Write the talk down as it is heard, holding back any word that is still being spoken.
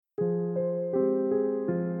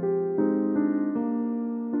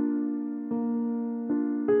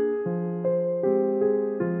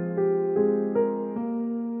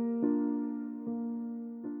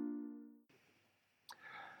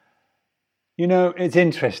It's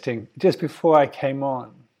interesting. Just before I came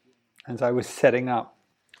on, as I was setting up,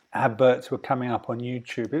 adverts were coming up on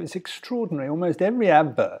YouTube. It was extraordinary. Almost every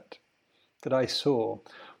advert that I saw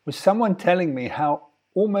was someone telling me how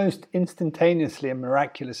almost instantaneously and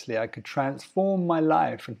miraculously I could transform my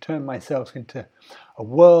life and turn myself into a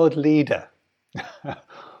world leader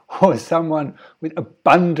or someone with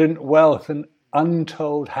abundant wealth and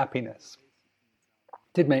untold happiness. It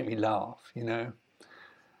did make me laugh,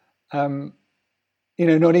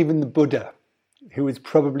 not even the Buddha, who was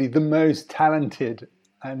probably the most talented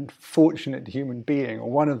and fortunate human being,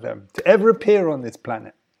 or one of them, to ever appear on this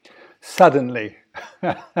planet, suddenly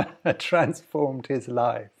transformed his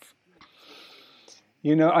life.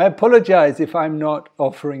 I apologize if I'm not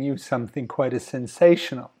offering you something quite as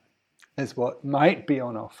sensational as what might be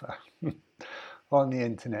on offer on the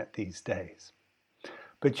internet these days.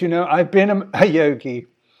 But I've been a yogi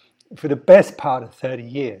for the best part of 30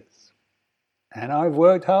 years. And I've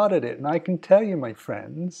worked hard at it. And I can tell you, my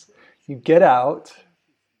friends, you get out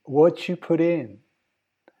what you put in.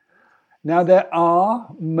 Now, there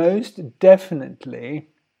are most definitely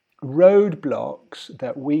roadblocks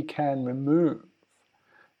that we can remove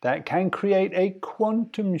that can create a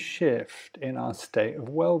quantum shift in our state of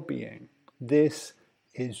well-being. This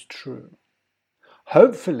is true.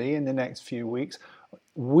 Hopefully, in the next few weeks,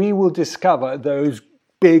 we will discover those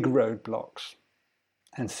big roadblocks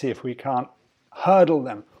and see if we can't hurdle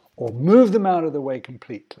them or move them out of the way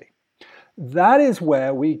completely. That is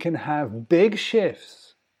where we can have big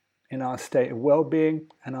shifts in our state of well-being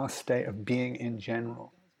and our state of being in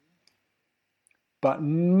general. But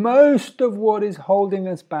most of what is holding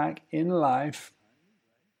us back in life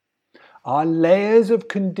are layers of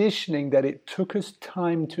conditioning that it took us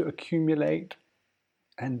time to accumulate,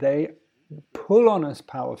 and they pull on us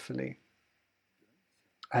powerfully.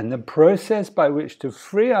 And the process by which to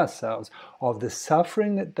free ourselves of the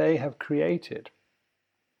suffering that they have created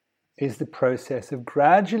is the process of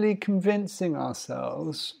gradually convincing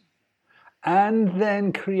ourselves and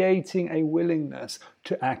then creating a willingness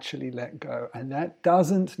to actually let go. And that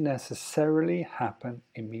doesn't necessarily happen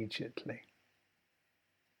immediately.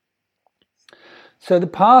 So the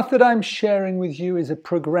path that I'm sharing with you is a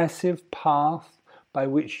progressive path by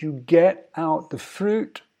which you get out the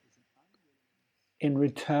fruit in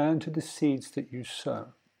return to the seeds that you sow.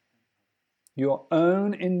 Your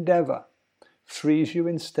own endeavor frees you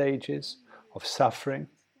in stages of suffering,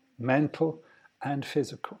 mental and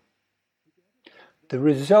physical. The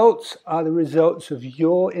results are the results of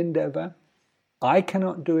your endeavor. I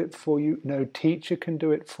cannot do it for you. No teacher can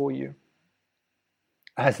do it for you.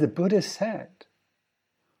 As the Buddha said,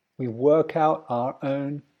 we work out our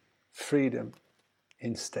own freedom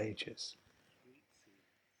in stages.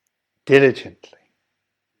 Diligently.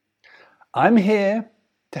 I'm here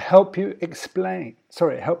to help you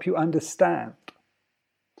help you understand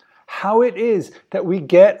how it is that we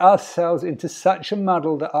get ourselves into such a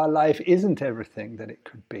muddle that our life isn't everything that it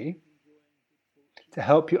could be. To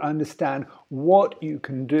help you understand what you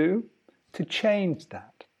can do to change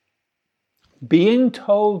that. Being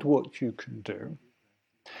told what you can do,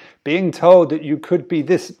 being told that you could be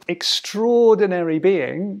this extraordinary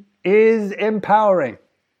being is empowering,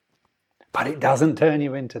 but it doesn't turn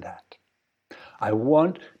you into that. I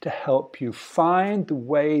want to help you find the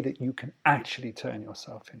way that you can actually turn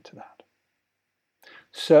yourself into that.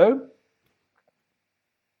 So,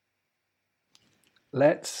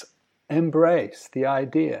 let's embrace the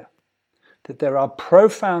idea that there are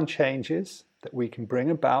profound changes that we can bring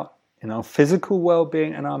about in our physical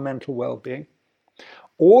well-being and our mental well-being.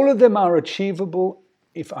 All of them are achievable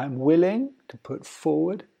if I'm willing to put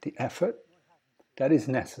forward the effort that is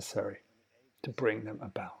necessary to bring them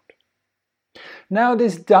about. Now,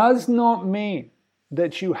 this does not mean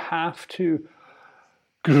that you have to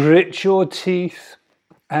grit your teeth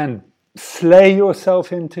and slay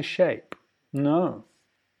yourself into shape. No.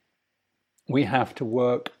 We have to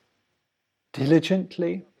work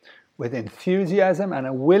diligently, with enthusiasm and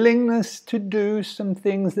a willingness to do some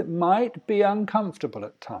things that might be uncomfortable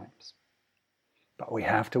at times. But we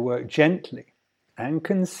have to work gently and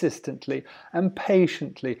consistently and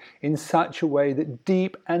patiently in such a way that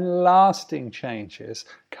deep and lasting changes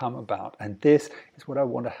come about. And this is what I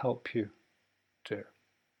want to help you do.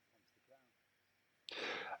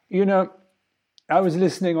 I was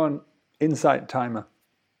listening on Insight Timer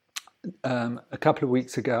a couple of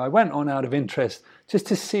weeks ago. I went on out of interest just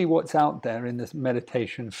to see what's out there in this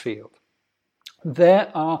meditation field.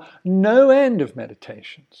 There are no end of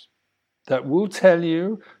meditations that will tell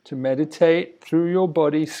you to meditate through your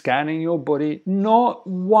body, scanning your body. Not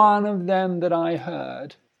one of them that I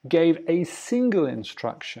heard gave a single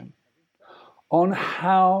instruction on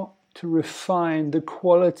how to refine the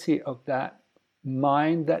quality of that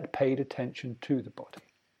mind that paid attention to the body.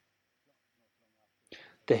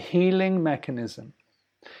 The healing mechanism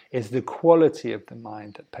is the quality of the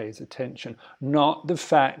mind that pays attention, not the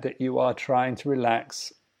fact that you are trying to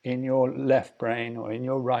relax in your left brain or in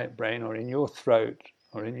your right brain or in your throat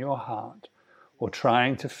or in your heart or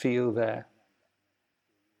trying to feel there.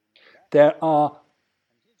 There are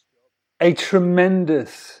a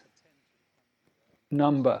tremendous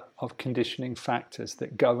number of conditioning factors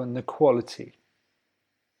that govern the quality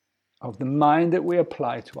of the mind that we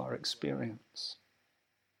apply to our experience.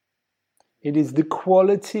 It is the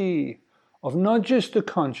quality of not just the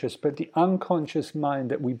conscious but the unconscious mind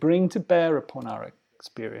that we bring to bear upon our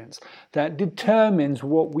experience that determines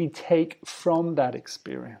what we take from that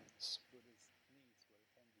experience.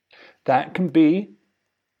 That can be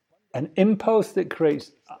an impulse that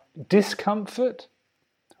creates discomfort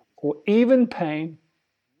or even pain,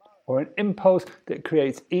 or an impulse that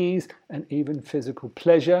creates ease and even physical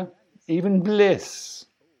pleasure, even bliss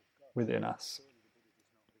within us.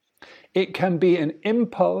 It can be an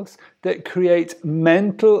impulse that creates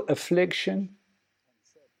mental affliction,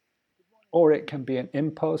 or it can be an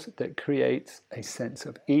impulse that creates a sense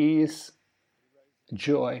of ease,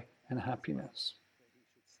 joy, and happiness.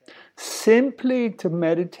 Simply to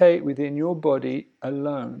meditate within your body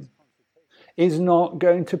alone is not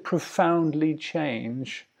going to profoundly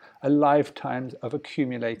change a lifetime of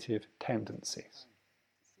accumulative tendencies.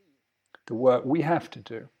 The work we have to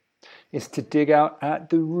do is to dig out at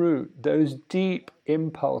the root those deep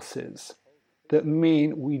impulses that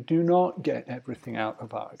mean we do not get everything out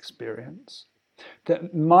of our experience,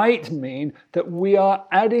 that might mean that we are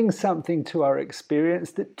adding something to our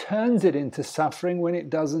experience that turns it into suffering when it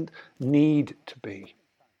doesn't need to be.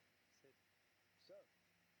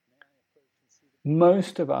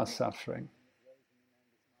 Most of our suffering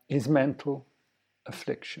is mental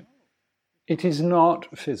affliction. It is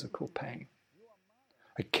not physical pain.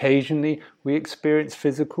 Occasionally we experience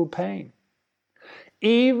physical pain.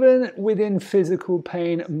 Even within physical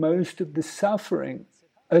pain, most of the suffering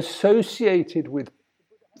associated with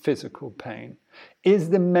physical pain is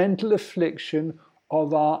the mental affliction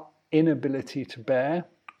of our inability to bear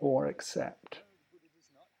or accept.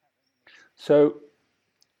 So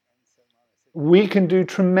we can do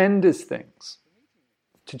tremendous things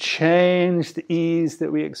to change the ease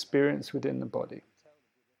that we experience within the body,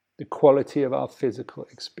 the quality of our physical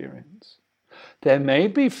experience. There may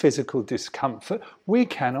be physical discomfort we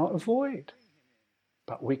cannot avoid,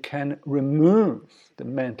 but we can remove the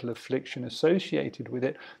mental affliction associated with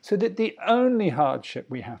it so that the only hardship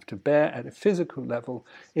we have to bear at a physical level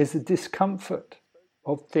is the discomfort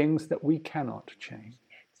of things that we cannot change.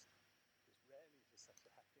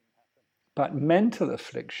 But mental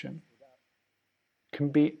affliction can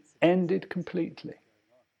be ended completely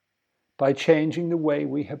by changing the way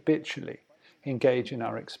we habitually engage in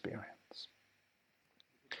our experience.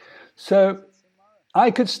 So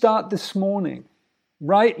I could start this morning,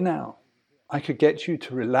 right now. I could get you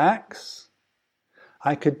to relax.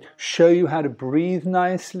 I could show you how to breathe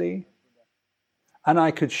nicely. And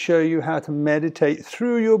I could show you how to meditate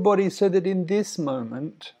through your body so that in this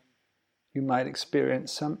moment you might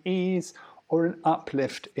experience some ease or an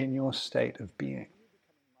uplift in your state of being.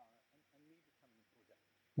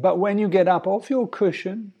 But when you get up off your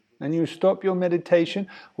cushion and you stop your meditation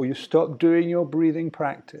or you stop doing your breathing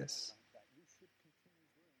practice,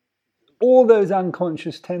 all those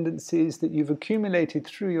unconscious tendencies that you've accumulated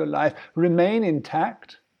through your life remain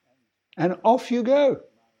intact, and off you go,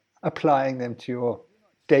 applying them to your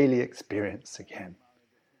daily experience again.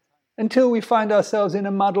 Until we find ourselves in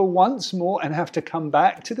a muddle once more and have to come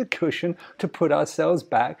back to the cushion to put ourselves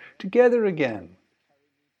back together again.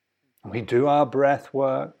 And we do our breath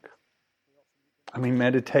work, and we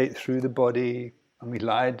meditate through the body, and we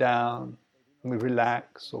lie down, and we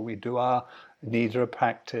relax, or we do our nidra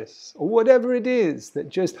practice, or whatever it is that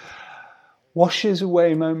just washes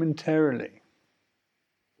away momentarily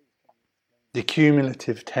the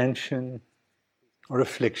cumulative tension or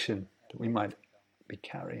affliction that we might be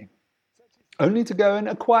carrying, only to go and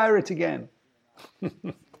acquire it again.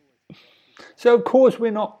 So of course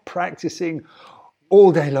we're not practicing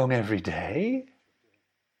all day long every day.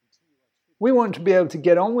 We want to be able to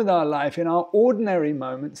get on with our life in our ordinary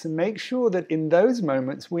moments and make sure that in those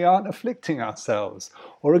moments we aren't afflicting ourselves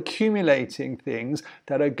or accumulating things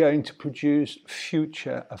that are going to produce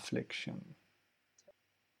future affliction.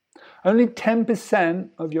 Only 10%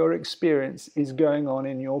 of your experience is going on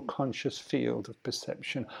in your conscious field of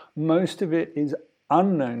perception. Most of it is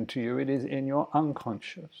unknown to you. It is in your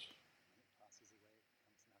unconscious.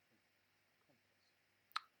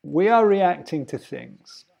 we are reacting to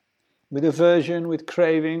things with aversion, with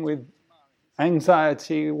craving, with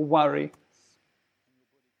anxiety, worry,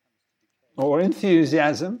 or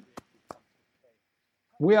enthusiasm.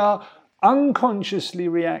 We are unconsciously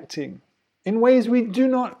reacting in ways we do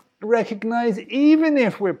not recognize, even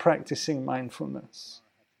if we're practicing mindfulness,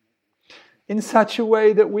 in such a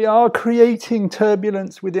way that we are creating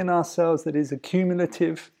turbulence within ourselves that is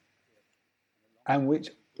accumulative and which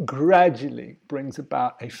gradually brings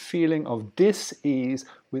about a feeling of dis-ease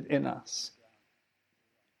within us.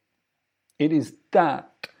 It is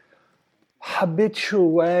that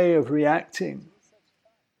habitual way of reacting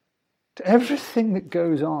to everything that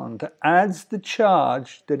goes on that adds the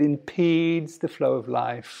charge that impedes the flow of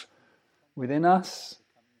life within us,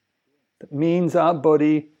 that means our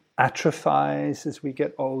body atrophies as we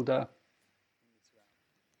get older,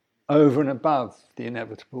 over and above the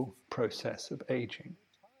inevitable process of aging.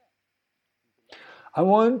 I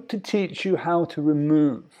want to teach you how to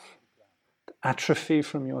remove the atrophy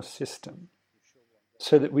from your system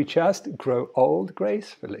so that we just grow old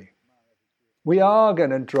gracefully. We are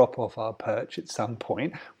going to drop off our perch at some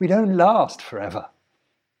point. We don't last forever.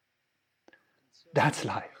 That's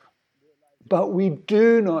life. But we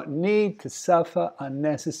do not need to suffer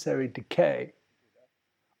unnecessary decay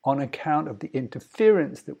on account of the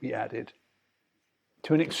interference that we added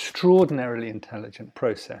to an extraordinarily intelligent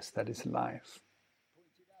process that is life.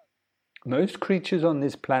 Most creatures on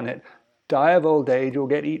this planet die of old age or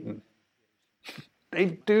get eaten.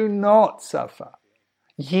 They do not suffer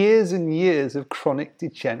years and years of chronic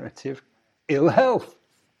degenerative ill health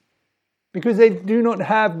because they do not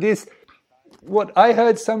have this, what I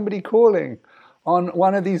heard somebody calling on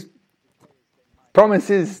one of these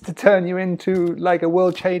promises to turn you into like a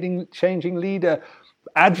world-changing leader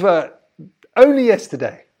advert only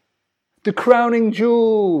yesterday. The crowning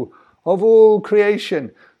jewel of all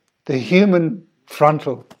creation, the human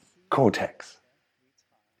frontal cortex.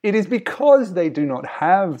 It is because they do not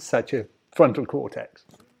have such a frontal cortex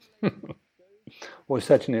or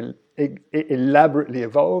such an elaborately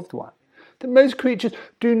evolved one that most creatures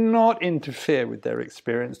do not interfere with their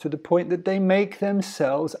experience to the point that they make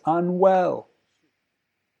themselves unwell.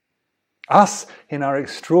 Us, in our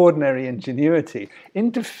extraordinary ingenuity,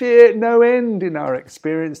 interfere no end in our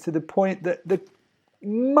experience to the point that the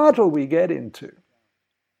muddle we get into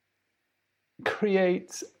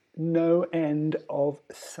creates no end of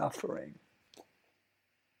suffering.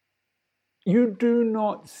 You do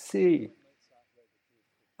not see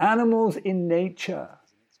animals in nature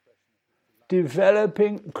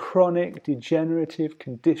developing chronic degenerative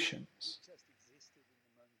conditions.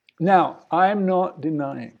 Now, I'm not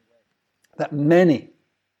denying that many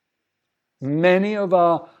of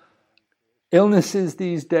our illnesses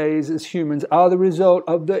these days as humans are the result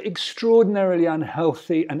of the extraordinarily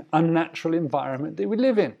unhealthy and unnatural environment that we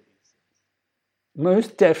live in.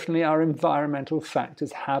 Most definitely our environmental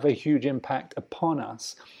factors have a huge impact upon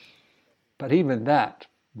us. But even that,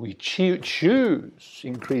 we choose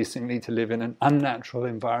increasingly to live in an unnatural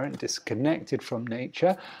environment, disconnected from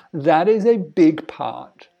nature. That is a big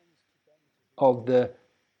part of the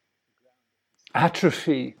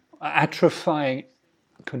atrophying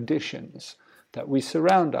conditions that we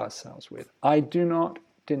surround ourselves with. I do not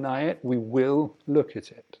deny it. We will look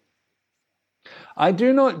at it. I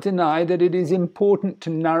do not deny that it is important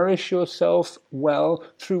to nourish yourself well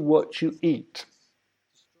through what you eat.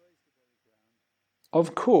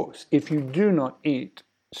 Of course, if you do not eat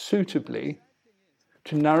suitably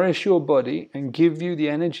to nourish your body and give you the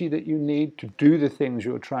energy that you need to do the things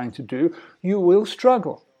you're trying to do, you will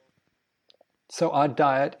struggle. So our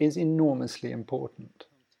diet is enormously important.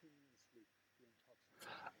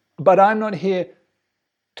 But I'm not here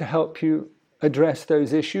to help you address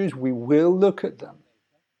those issues. We will look at them.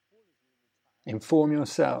 Inform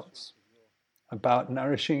yourselves about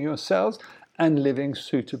nourishing yourselves and living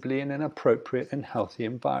suitably in an appropriate and healthy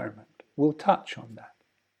environment. We'll touch on that.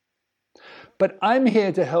 But I'm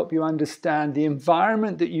here to help you understand the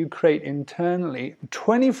environment that you create internally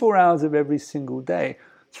 24 hours of every single day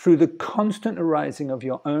through the constant arising of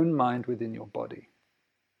your own mind within your body.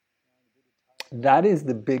 That is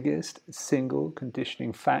the biggest single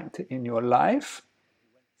conditioning factor in your life.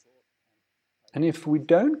 And if we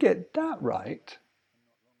don't get that right,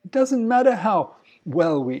 it doesn't matter how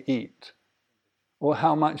well we eat or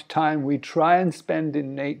how much time we try and spend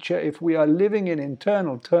in nature. If we are living in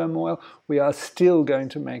internal turmoil, we are still going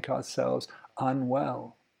to make ourselves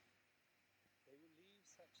unwell.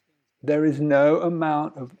 There is no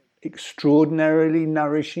amount of extraordinarily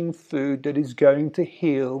nourishing food that is going to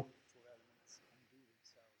heal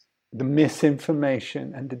the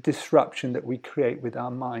misinformation and the disruption that we create with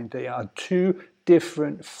our mind. They are two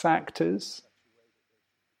different factors.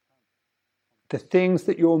 The things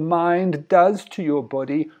that your mind does to your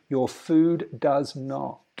body, your food does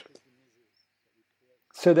not.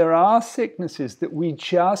 So there are sicknesses that we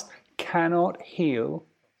just cannot heal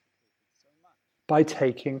by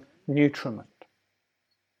taking nutriment.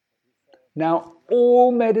 Now,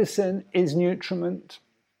 all medicine is nutriment.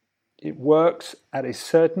 It works at a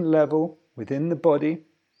certain level within the body,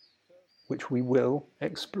 which we will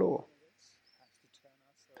explore.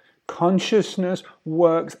 Consciousness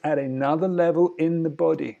works at another level in the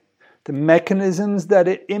body. The mechanisms that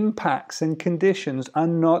it impacts and conditions are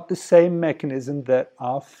not the same mechanism that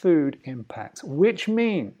our food impacts, which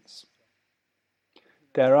means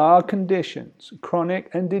there are conditions, chronic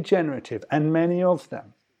and degenerative, and many of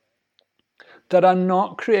them, that are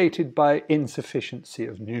not created by insufficiency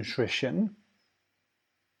of nutrition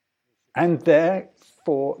and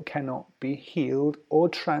therefore cannot be healed or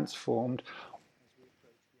transformed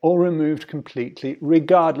or removed completely,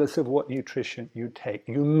 regardless of what nutrition you take.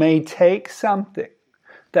 You may take something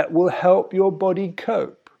that will help your body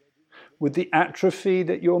cope with the atrophy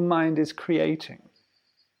that your mind is creating,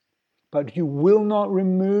 but you will not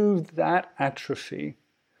remove that atrophy,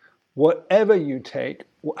 whatever you take,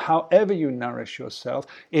 however you nourish yourself,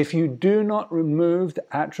 if you do not remove the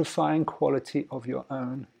atrophying quality of your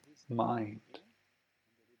own mind.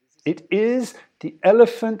 It is the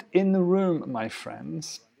elephant in the room, my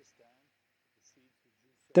friends.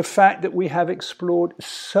 The fact that we have explored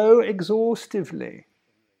so exhaustively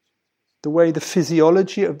the way the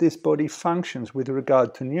physiology of this body functions with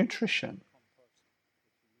regard to nutrition,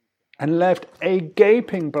 and left a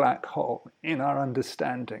gaping black hole in our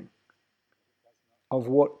understanding of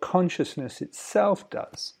what consciousness itself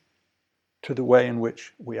does to the way in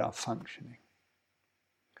which we are functioning.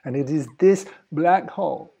 And it is this black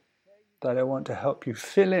hole that I want to help you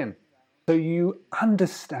fill in, so you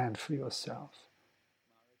understand for yourself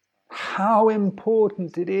how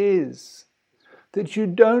important it is that you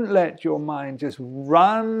don't let your mind just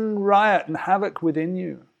run riot and havoc within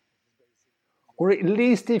you. Or at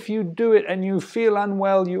least if you do it and you feel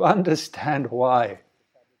unwell, you understand why.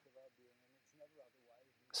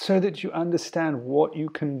 So that you understand what you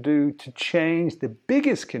can do to change the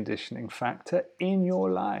biggest conditioning factor in your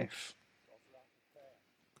life.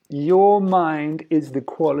 Your mind is the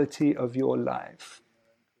quality of your life.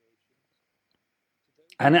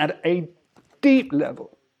 And at a deep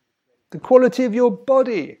level, the quality of your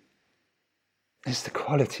body is the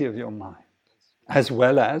quality of your mind, as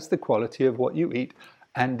well as the quality of what you eat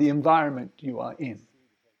and the environment you are in.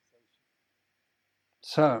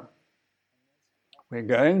 So, we're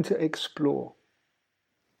going to explore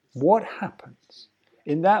what happens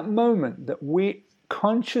in that moment that we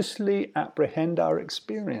consciously apprehend our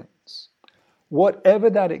experience.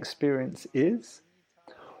 Whatever that experience is,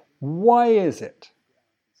 why is it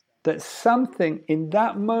that something in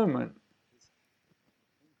that moment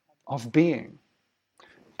of being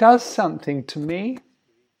does something to me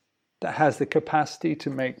that has the capacity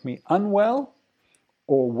to make me unwell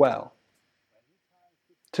or well,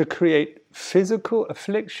 to create physical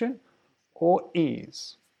affliction or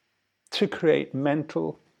ease, to create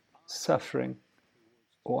mental suffering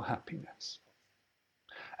or happiness?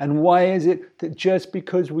 And why is it that just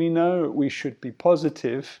because we know we should be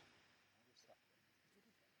positive,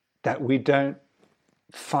 that we don't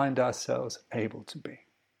find ourselves able to be?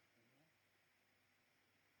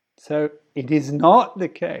 So it is not the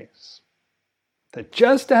case that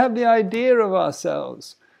just to have the idea of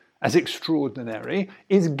ourselves as extraordinary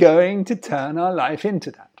is going to turn our life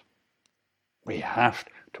into that. We have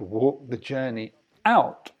to walk the journey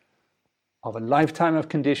out of a lifetime of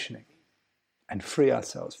conditioning and free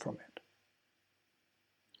ourselves from it.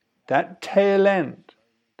 That tail end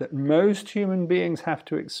that most human beings have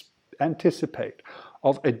to anticipate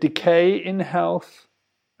of a decay in health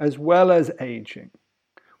as well as aging,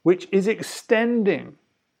 which is extending.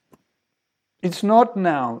 It's not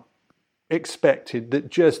now expected that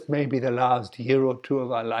just maybe the last year or two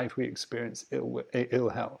of our life we experience ill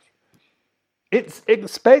health. It's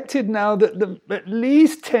expected now that at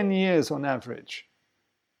least 10 years on average,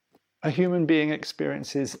 a human being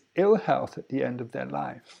experiences ill health at the end of their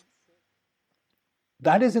life.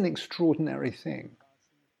 That is an extraordinary thing.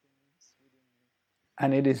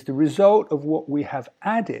 And it is the result of what we have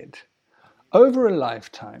added over a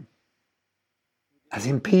lifetime as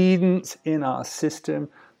impedance in our system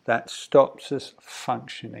that stops us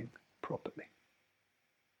functioning properly.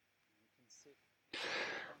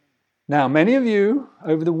 Now, many of you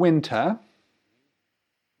over the winter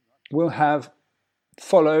will have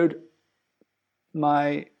followed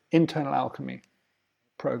my internal alchemy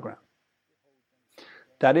program.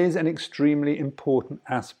 That is an extremely important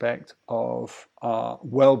aspect of our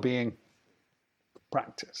well-being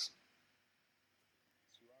practice.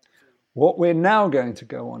 What we're now going to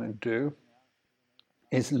go on and do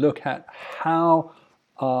is look at how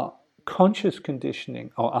our conscious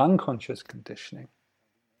conditioning or unconscious conditioning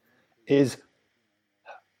is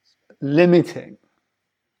limiting,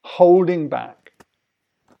 holding back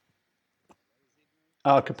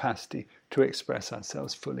our capacity to express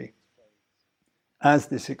ourselves fully as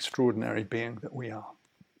this extraordinary being that we are.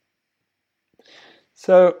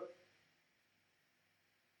 So,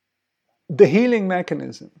 the healing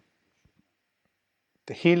mechanism,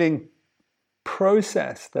 the healing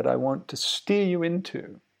process that I want to steer you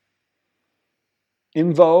into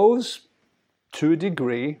involves, to a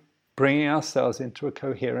degree, bringing ourselves into a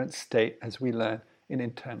coherent state as we learn in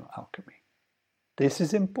internal alchemy. This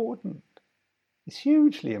is important. It's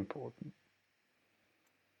hugely important.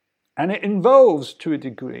 And it involves, to a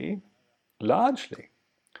degree, largely,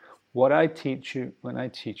 what I teach you when I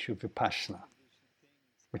teach you Vipassana,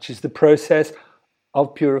 which is the process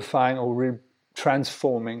of purifying or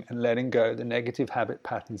transforming and letting go the negative habit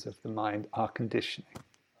patterns of the mind, our conditioning.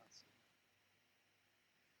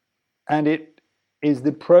 And it is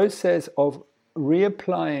the process of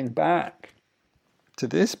reapplying back to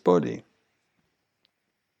this body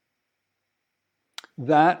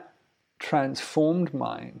that transformed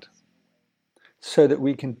mind so that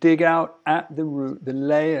we can dig out at the root the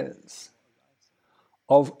layers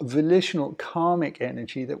of volitional karmic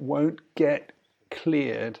energy that won't get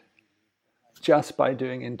cleared just by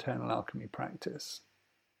doing internal alchemy practice.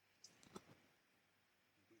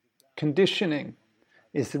 Conditioning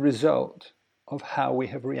is the result of how we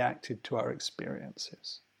have reacted to our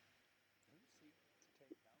experiences.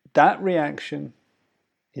 That reaction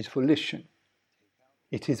is volition.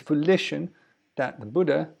 It is volition that the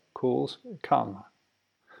Buddha calls karma.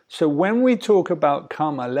 So when we talk about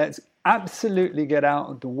karma, let's absolutely get out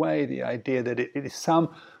of the way the idea that it is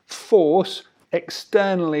some force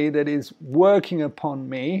externally that is working upon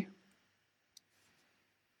me.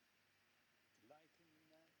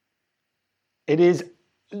 It is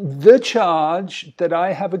the charge that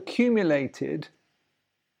I have accumulated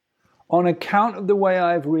on account of the way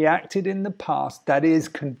I've reacted in the past that is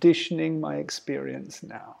conditioning my experience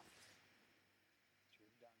now.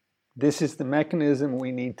 This is the mechanism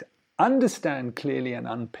we need to understand clearly and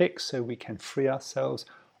unpick so we can free ourselves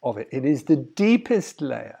of it. It is the deepest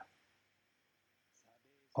layer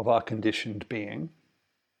of our conditioned being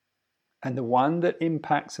and the one that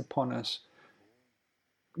impacts upon us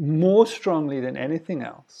more strongly than anything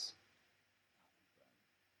else.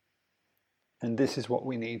 And this is what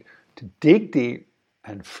we need to dig deep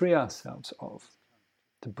and free ourselves of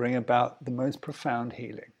to bring about the most profound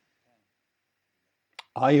healing.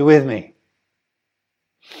 Are you with me?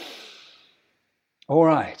 All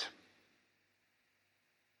right.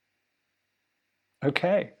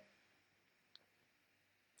 Okay.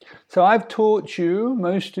 So I've taught you,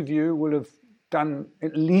 most of you will have done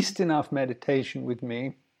at least enough meditation with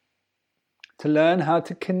me to learn how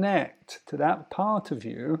to connect to that part of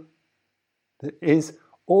you that is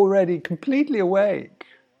already completely awake.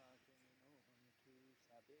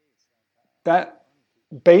 That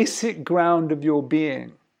basic ground of your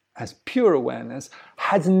being as pure awareness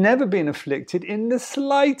has never been afflicted in the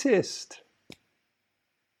slightest.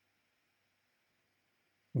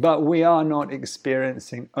 But we are not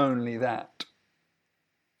experiencing only that.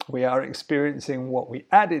 We are experiencing what we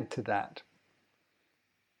added to that.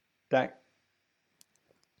 That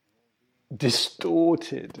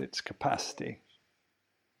distorted its capacity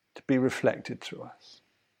to be reflected through us.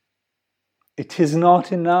 It is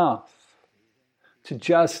not enough to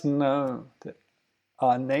just know that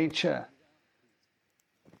our nature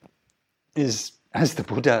is as the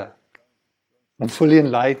Buddha, fully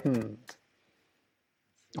enlightened,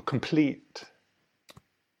 or complete.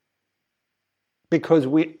 Because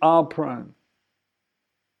we are prone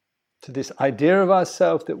to this idea of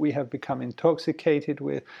ourself that we have become intoxicated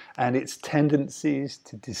with and its tendencies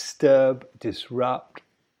to disturb, disrupt,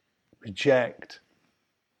 reject,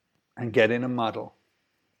 and get in a muddle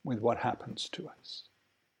with what happens to us.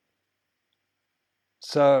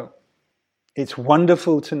 So it's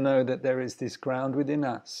wonderful to know that there is this ground within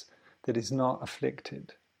us that is not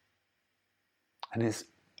afflicted. And it's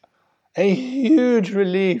a huge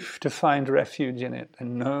relief to find refuge in it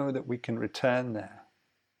and know that we can return there.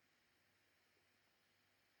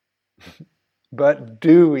 But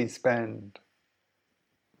do we spend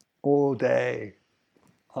all day,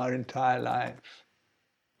 our entire life,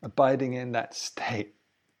 abiding in that state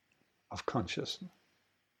of consciousness?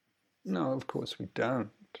 No, of course we don't.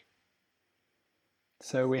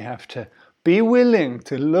 So we have to be willing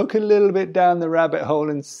to look a little bit down the rabbit hole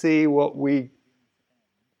and see what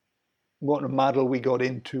a muddle we got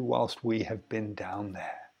into whilst we have been down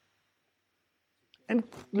there. And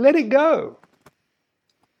let it go.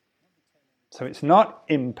 So it's not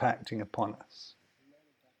impacting upon us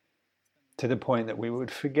to the point that we would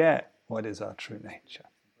forget what is our true nature.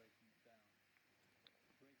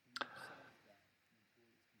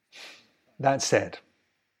 That said,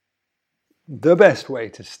 the best way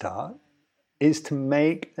to start is to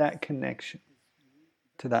make that connection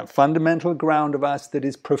to that fundamental ground of us that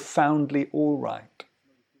is profoundly all right.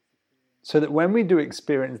 So that when we do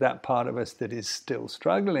experience that part of us that is still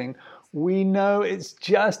struggling, we know it's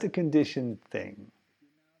just a conditioned thing.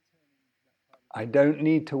 I don't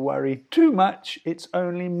need to worry too much, it's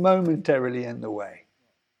only momentarily in the way.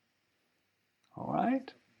 All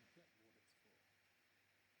right?